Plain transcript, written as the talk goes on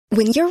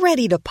When you're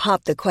ready to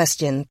pop the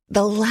question,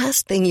 the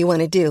last thing you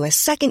want to do is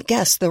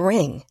second-guess the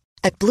ring.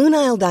 At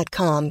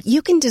BlueNile.com,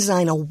 you can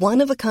design a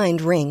one-of-a-kind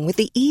ring with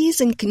the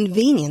ease and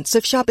convenience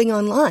of shopping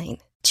online.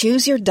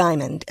 Choose your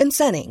diamond and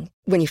setting.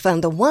 When you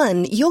find the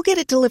one, you'll get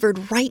it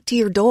delivered right to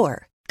your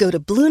door. Go to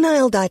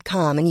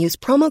BlueNile.com and use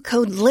promo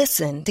code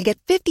LISTEN to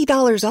get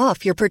 $50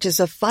 off your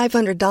purchase of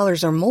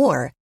 $500 or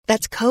more.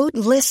 That's code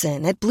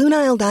LISTEN at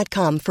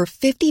BlueNile.com for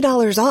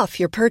 $50 off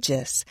your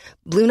purchase.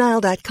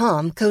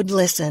 BlueNile.com, code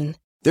LISTEN.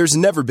 There's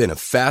never been a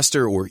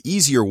faster or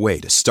easier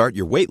way to start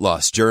your weight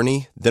loss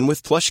journey than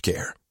with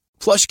PlushCare.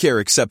 PlushCare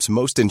accepts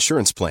most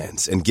insurance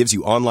plans and gives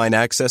you online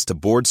access to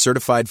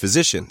board-certified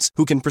physicians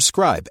who can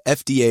prescribe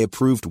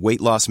FDA-approved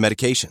weight loss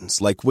medications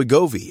like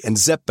Wegovy and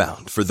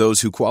Zepbound for those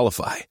who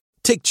qualify.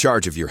 Take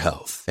charge of your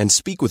health and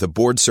speak with a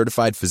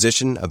board-certified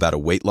physician about a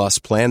weight loss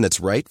plan that's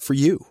right for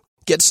you.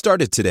 Get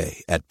started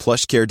today at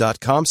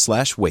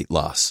plushcare.com/weight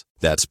loss.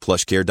 That's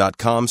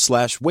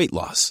plushcare.com/weight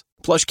loss.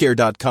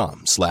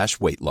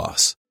 plushcare.com/weight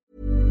loss.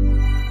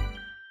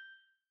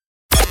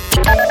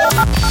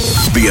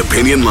 The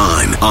Opinion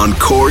Line on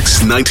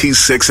Cork's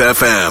 96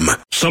 FM.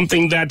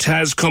 Something that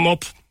has come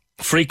up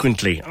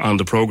frequently on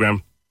the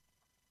programme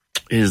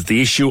is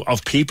the issue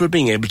of people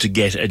being able to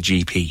get a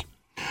GP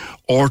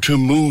or to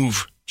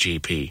move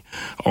GP.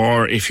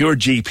 Or if your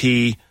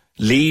GP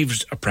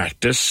leaves a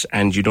practice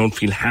and you don't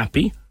feel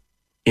happy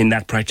in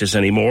that practice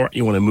anymore,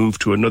 you want to move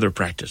to another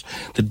practice.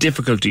 The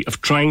difficulty of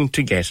trying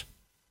to get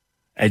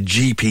a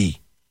GP,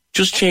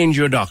 just change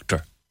your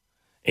doctor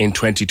in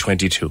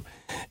 2022.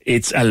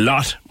 It's a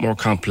lot more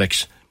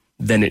complex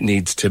than it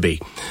needs to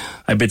be.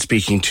 I've been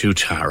speaking to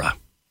Tara.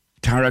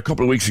 Tara, a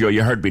couple of weeks ago,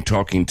 you heard me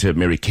talking to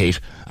Mary Kate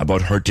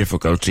about her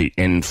difficulty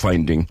in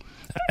finding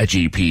a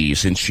GP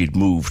since she'd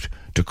moved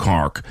to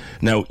Cork.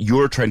 Now,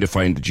 you're trying to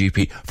find a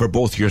GP for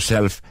both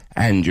yourself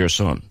and your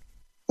son.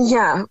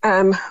 Yeah,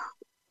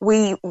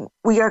 we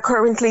are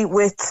currently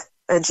with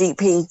a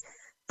GP,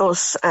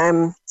 but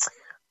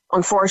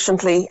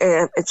unfortunately,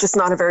 it's just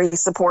not a very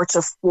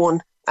supportive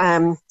one.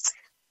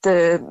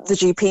 The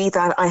GP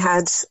that I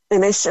had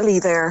initially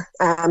there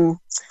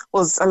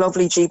was a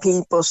lovely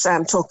GP, but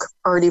took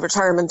early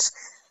retirement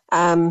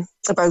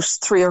about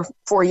 3 or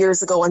 4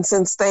 years ago, and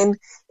since then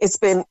it's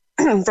been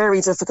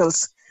very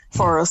difficult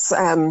for us.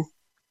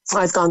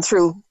 I've gone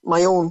through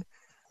my own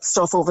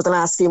stuff over the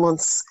last few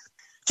months,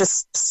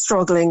 just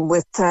struggling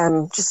with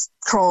just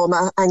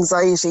trauma,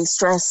 anxiety,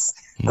 stress.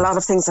 A lot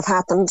of things have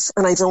happened,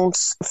 and I don't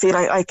feel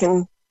I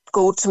can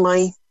go to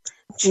my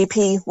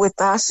GP with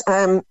that.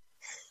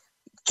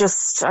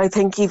 I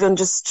think even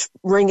just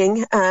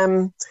ringing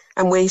and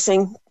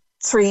waiting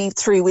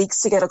three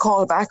weeks to get a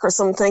call back or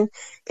something,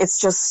 it's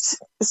just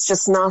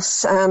not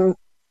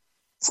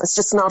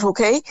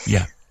okay.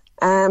 Yeah.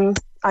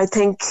 I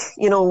think,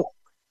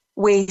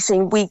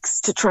 waiting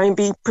weeks to try and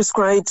be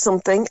prescribed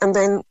something and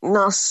then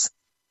not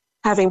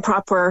having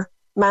proper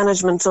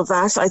management of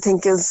that, I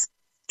think is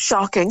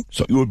shocking.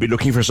 So you would be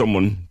looking for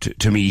someone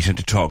to meet and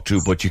to talk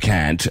to, but you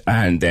can't,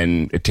 and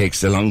then it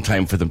takes a long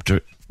time for them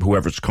to,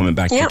 whoever's coming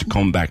back to you, to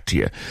come back to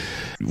you.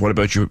 What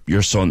about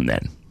your son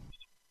then?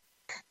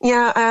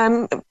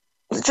 Yeah,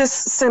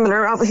 just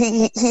similar.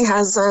 He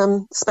has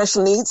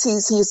special needs. He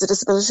has a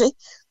disability,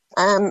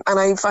 and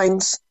I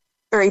find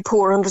very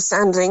poor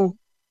understanding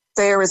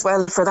there as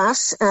well for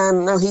that.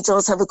 Now he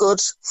does have a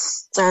good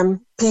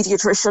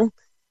paediatrician,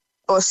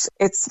 but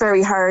it's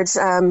very hard.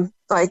 And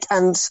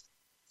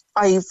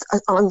I've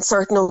on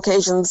certain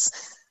occasions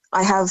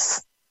I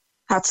have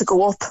had to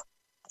go up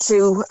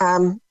to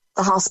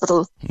the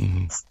hospital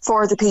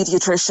for the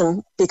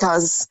paediatrician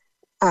because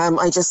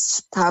I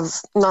just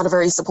have not a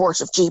very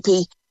supportive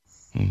GP.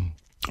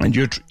 And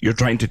you're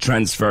trying to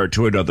transfer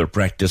to another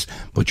practice,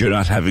 but you're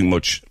not having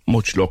much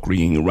luck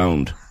ringing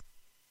around.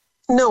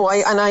 No,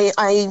 I've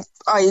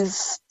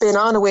been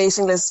on a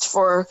waiting list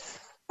for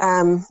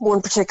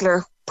one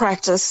particular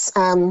practice.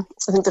 I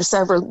think there's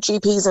several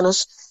GPs in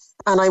it,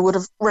 and I would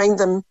have rang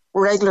them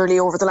regularly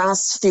over the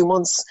last few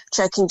months,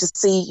 checking to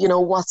see, and I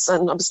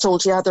was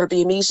told, there'll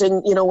be a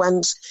meeting,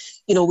 and,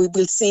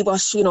 we'll see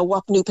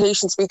what new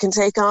patients we can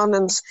take on.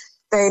 And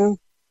then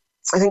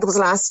I think it was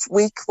last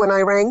week when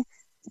I rang,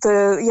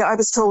 I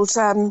was told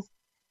that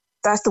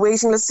the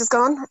waiting list is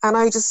gone. And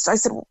I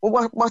said,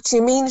 what do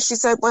you mean? She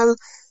said, well,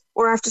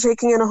 we're after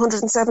taking in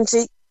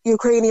 170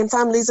 Ukrainian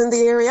families in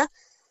the area.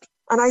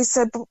 And I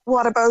said, but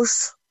what about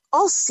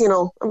us,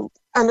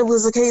 And it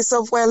was a case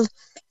of, well,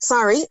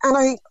 sorry. And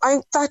I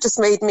that just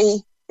made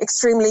me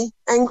extremely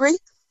angry.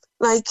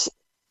 I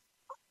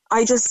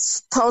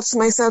just thought to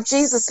myself,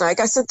 Jesus, I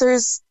said,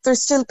 there's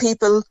still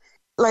people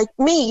like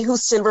me who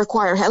still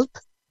require help.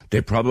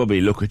 They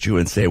probably look at you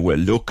and say, well,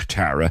 look,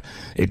 Tara,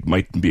 it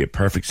mightn't be a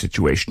perfect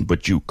situation,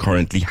 but you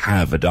currently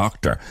have a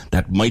doctor.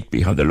 That might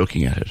be how they're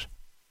looking at it.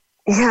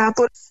 Yeah,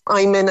 but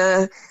I'm in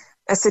a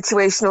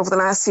situation over the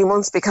last few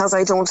months because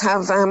I don't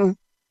have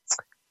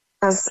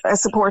a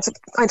supportive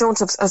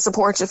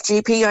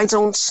GP. I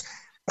don't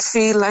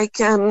feel like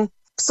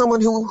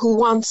someone who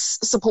wants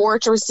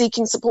support or is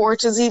seeking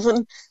support is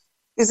even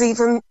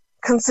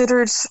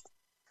considered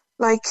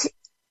like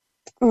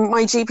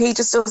my GP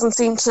just doesn't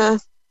seem to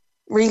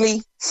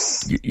really.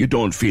 You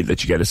don't feel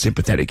that you get a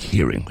sympathetic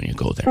hearing when you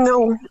go there?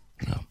 No.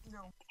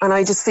 And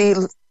I just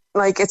feel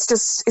like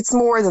it's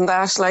more than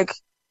that. Like,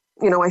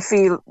 you know, I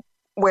feel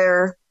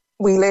where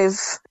we live,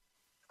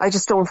 I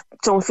just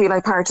don't feel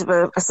I'm part of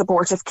a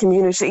supportive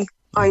community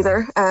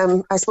either.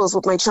 I suppose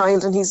with my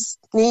child and his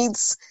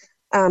needs,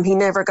 he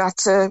never got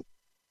to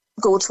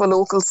go to a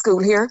local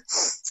school here.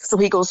 So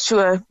he goes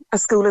to a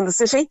school in the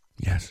city.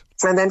 Yes.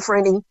 And then for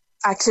any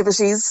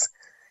activities,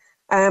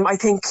 I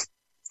think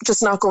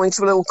just not going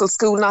to a local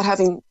school, not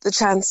having the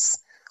chance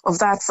of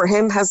that for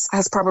him has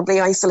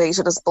probably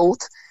isolated us both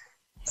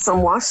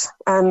somewhat.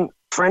 And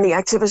for any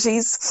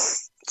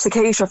activities to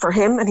cater for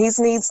him and his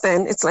needs,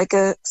 then it's like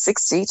a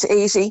 60 to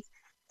 80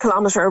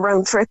 kilometre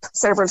round trip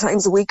several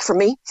times a week for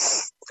me.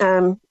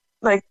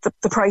 Like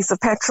the price of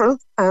petrol.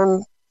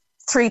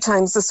 3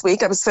 times this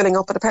week I was filling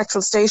up at a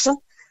petrol station.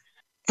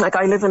 Like,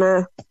 I live in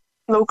a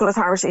local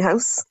authority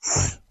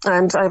house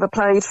and I've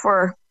applied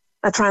for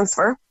a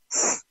transfer,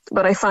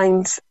 but I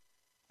find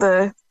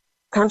the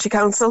county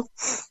council,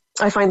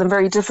 I find them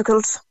very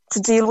difficult to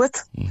deal with.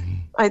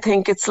 Mm-hmm. I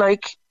think it's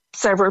like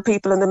several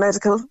people in the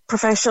medical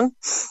profession.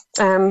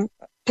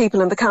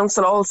 People in the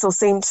council also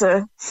seem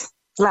to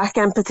lack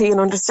empathy and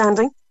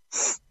understanding.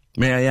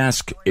 May I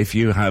ask if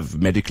you have a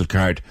medical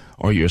card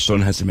or your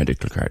son has a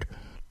medical card?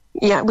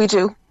 Yeah, we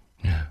do.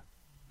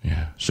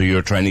 Yeah. So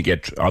you're trying to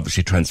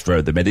obviously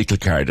transfer the medical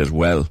card as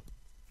well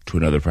to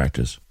another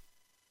practice?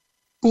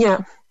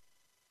 Yeah.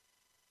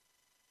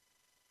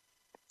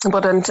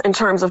 But in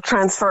terms of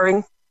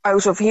transferring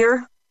out of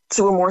here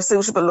to a more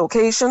suitable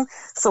location,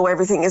 so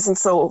everything isn't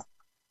so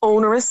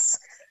onerous,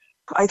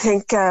 I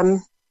think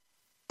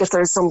if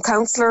there's some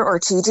counsellor or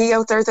TD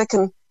out there that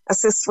can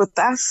assist with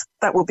that,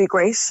 that would be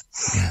great.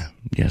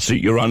 Yeah. So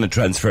you're on a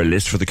transfer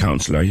list for the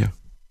council, are you?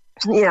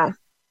 Yeah.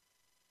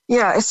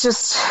 Yeah, it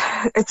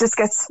just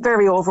gets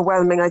very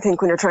overwhelming, I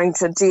think, when you're trying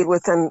to deal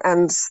with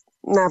and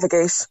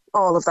navigate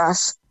all of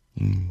that.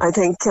 I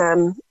think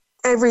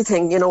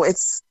everything, you know,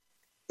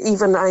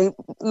 even I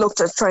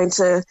looked at trying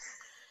to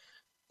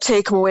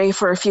take him away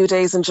for a few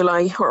days in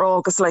July or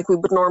August like we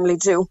would normally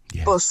do.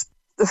 Yeah. But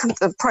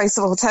the price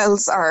of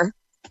hotels are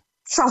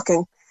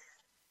shocking.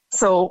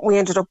 So we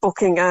ended up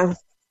booking a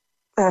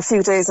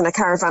few days in a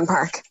caravan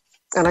park.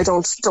 And I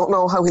don't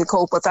know how he'll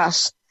cope with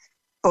that.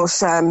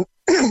 But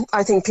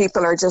I think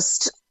people are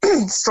just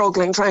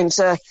struggling trying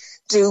to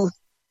do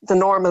the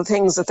normal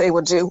things that they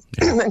would do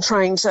and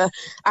trying to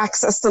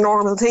access the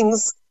normal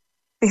things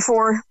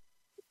before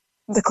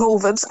the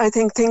COVID. I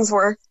think things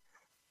were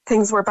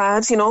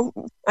bad, you know,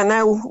 and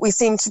now we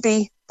seem to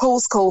be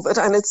post-COVID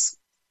and it's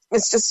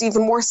just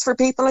even worse for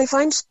people, I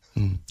find.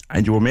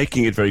 And you were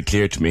making it very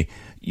clear to me,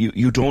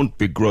 you don't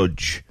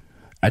begrudge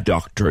a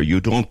doctor,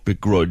 you don't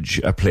begrudge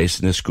a place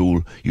in a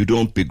school, you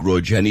don't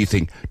begrudge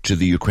anything to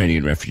the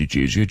Ukrainian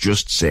refugees. You're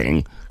just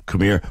saying, come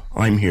here,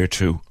 I'm here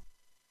too.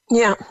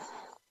 Yeah,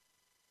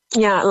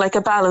 like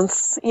a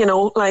balance, you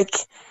know, like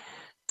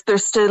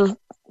there's still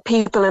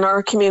people in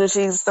our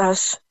communities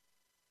that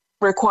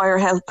require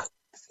help.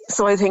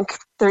 So I think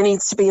there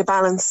needs to be a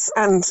balance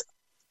and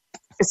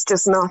it's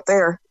just not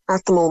there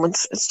at the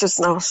moment. It's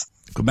just not.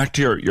 Go back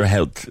to your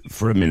health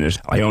for a minute.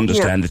 I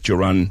understand that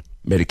you're on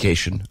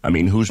medication. I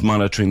mean, who's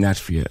monitoring that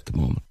for you at the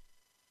moment?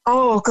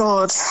 Oh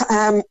God.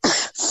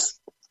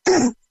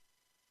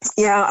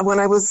 When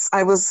I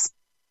was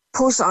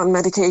put on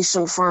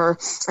medication for,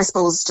 I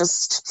suppose,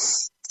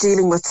 just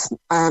dealing with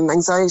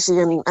anxiety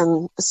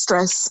and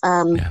stress.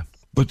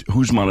 But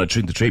who's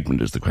monitoring the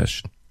treatment is the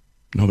question.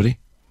 Nobody?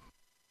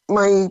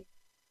 My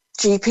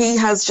GP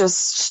has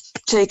just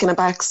taken a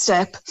back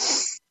step.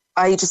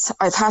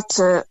 I've had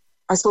to,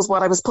 I suppose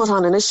what I was put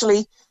on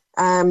initially,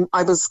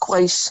 I was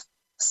quite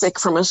sick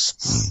from it.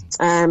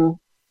 And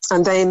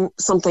then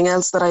something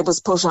else that I was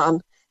put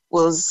on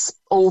was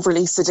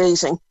overly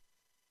sedating.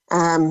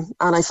 And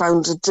I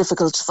found it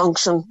difficult to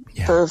function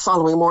the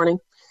following morning.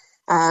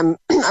 And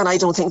I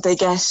don't think they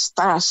get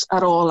that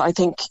at all. I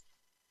think,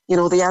 you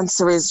know, the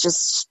answer is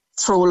just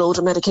throw a load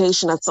of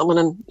medication at someone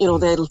and, you know,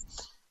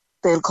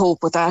 they'll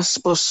cope with that.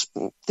 But,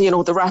 you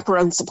know, the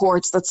wraparound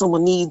supports that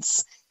someone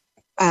needs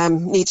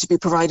need to be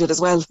provided as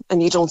well,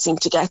 and you don't seem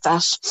to get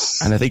that.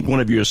 And I think one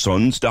of your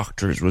son's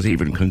doctors was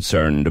even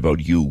concerned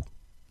about you.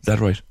 Is that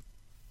right?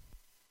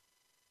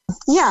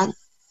 Yeah.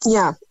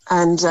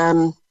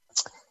 And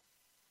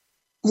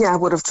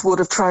would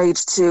have tried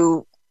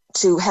to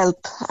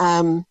help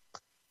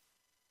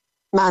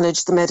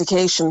manage the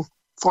medication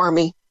for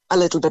me a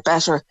little bit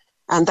better,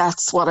 and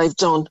that's what I've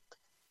done.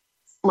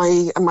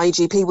 My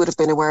GP would have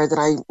been aware that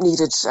I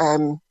needed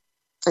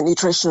a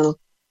nutritional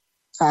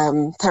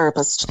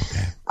therapist.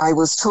 Okay. I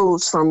was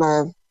told from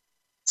a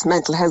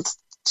mental health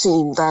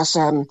team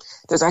that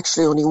there's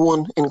actually only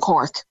one in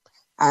Cork,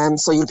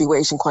 so you'll be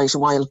waiting quite a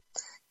while.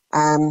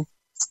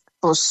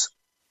 But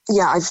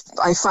yeah,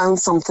 I found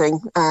something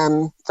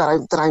that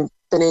I've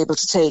been able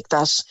to take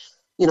that,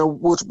 you know,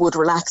 would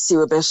relax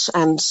you a bit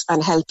and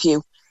help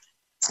you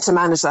to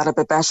manage that a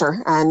bit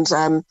better. And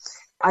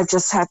I've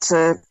just had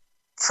to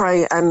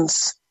try and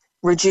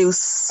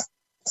reduce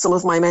some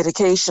of my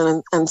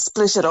medication and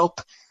split it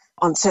up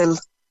until,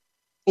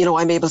 you know,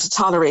 I'm able to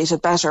tolerate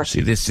it better.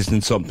 See, this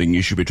isn't something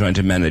you should be trying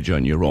to manage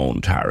on your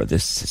own, Tara.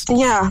 This is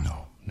no.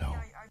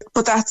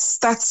 But I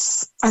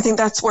think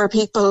that's where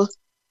people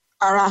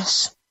are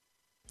at.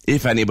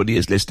 If anybody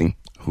is listening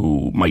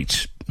who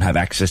might have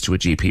access to a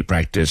GP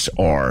practice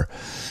or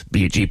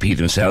be a GP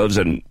themselves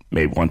and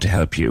may want to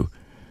help you,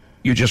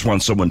 you just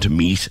want someone to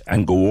meet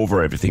and go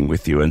over everything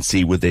with you and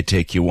see would they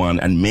take you on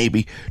and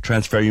maybe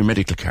transfer your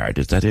medical card.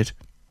 Is that it?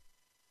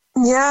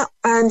 Yeah,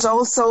 and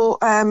also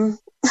get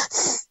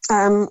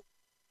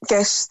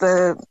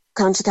the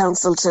county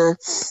council to...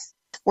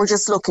 We're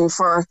just looking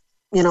for,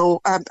 you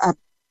know, a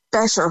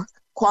better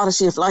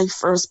quality of life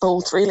for us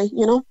both, really,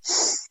 you know.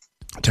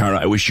 Tara,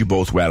 I wish you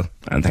both well,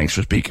 and thanks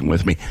for speaking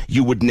with me.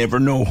 You would never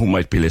know who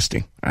might be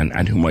listening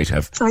and who might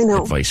have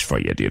advice for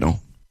you, do you know?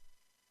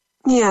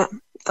 Yeah,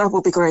 that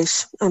would be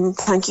great.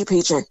 Thank you,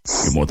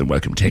 PJ. You're more than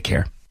welcome. Take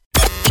care.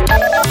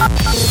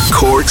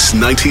 Cork's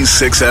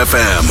 96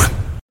 FM.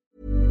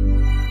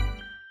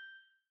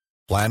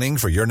 Planning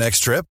for your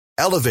next trip?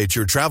 Elevate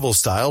your travel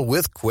style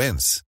with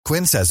Quince.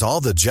 Quince has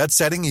all the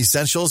jet-setting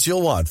essentials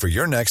you'll want for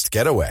your next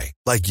getaway,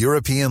 like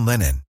European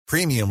linen,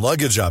 premium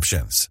luggage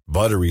options,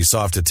 buttery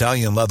soft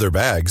Italian leather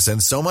bags,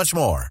 and so much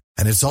more.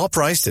 And it's all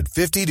priced at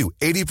 50 to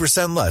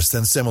 80% less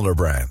than similar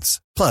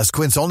brands. Plus,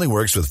 Quince only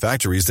works with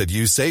factories that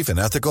use safe and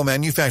ethical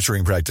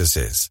manufacturing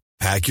practices.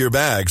 Pack your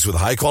bags with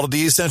high-quality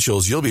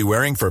essentials you'll be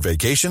wearing for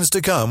vacations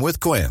to come with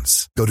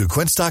Quince. Go to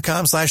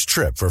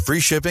quince.com/trip for free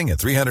shipping and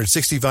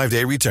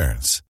 365-day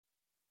returns.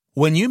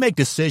 When you make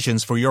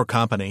decisions for your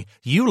company,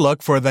 you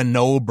look for the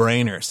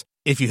no-brainers.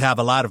 If you have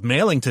a lot of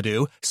mailing to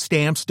do,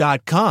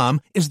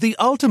 Stamps.com is the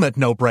ultimate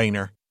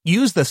no-brainer.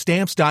 Use the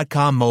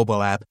Stamps.com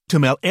mobile app to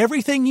mail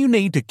everything you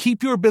need to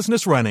keep your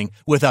business running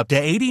with up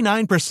to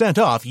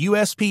 89% off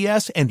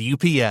USPS and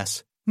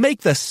UPS.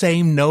 Make the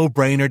same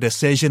no-brainer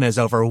decision as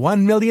over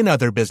 1 million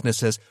other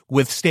businesses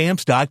with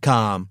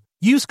Stamps.com.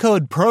 Use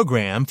code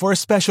PROGRAM for a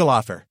special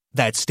offer.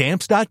 That's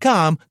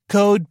Stamps.com,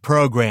 code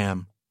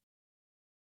PROGRAM.